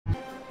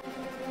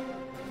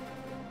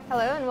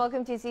Hello and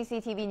welcome to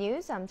CCTV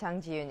News. I'm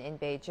Tang Jiyun in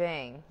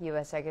Beijing.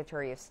 U.S.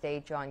 Secretary of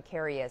State John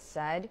Kerry has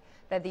said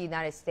that the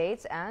United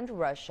States and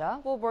Russia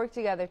will work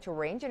together to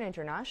arrange an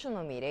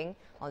international meeting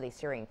on the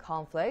Syrian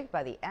conflict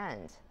by the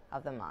end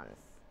of the month.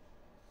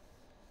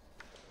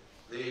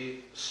 The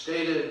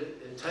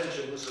stated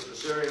intentions of the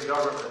Syrian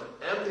government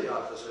and the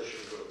opposition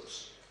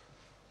groups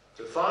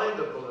to find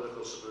a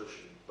political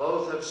solution.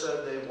 Both have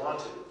said they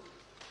want to.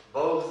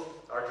 Both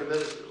are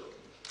committed to it.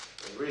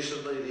 And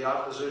recently the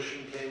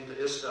opposition came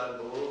to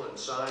Istanbul and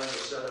signed a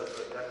set of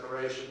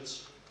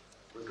declarations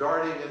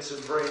regarding its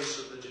embrace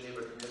of the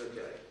Geneva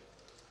communiqué.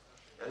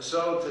 And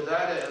so to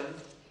that end,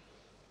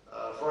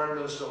 Foreign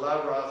Minister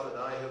Lavrov and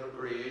I have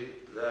agreed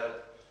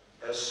that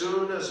as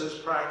soon as is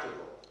practical,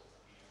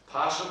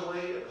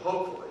 possibly and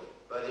hopefully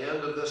by the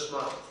end of this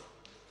month,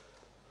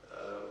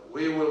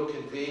 we will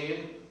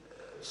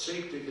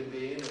seek to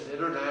convene an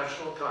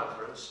international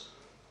conference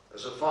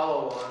as a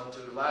follow-on to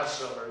last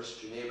summer's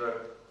Geneva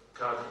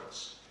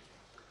conference.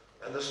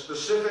 And the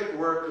specific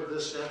work of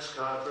this next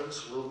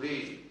conference will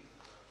be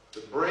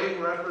to bring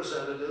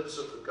representatives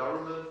of the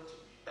government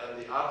and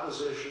the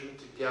opposition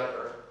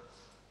together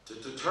to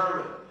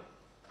determine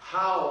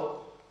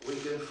how we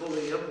can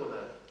fully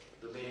implement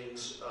the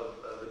means of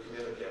the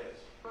communiqué.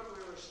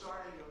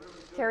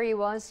 Kerry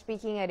was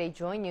speaking at a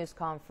joint news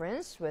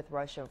conference with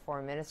Russian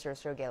Foreign Minister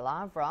Sergei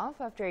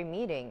Lavrov after a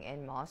meeting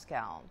in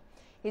Moscow.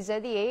 He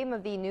said the aim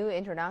of the new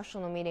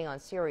international meeting on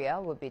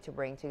Syria would be to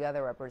bring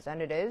together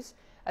representatives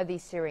of the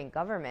Syrian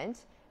government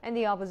and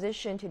the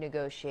opposition to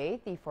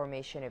negotiate the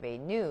formation of a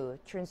new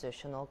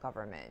transitional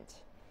government.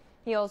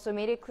 He also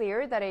made it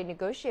clear that a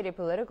negotiated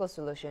political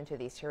solution to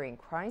the Syrian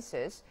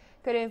crisis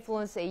could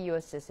influence a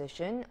U.S.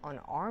 decision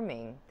on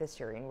arming the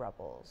Syrian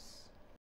rebels.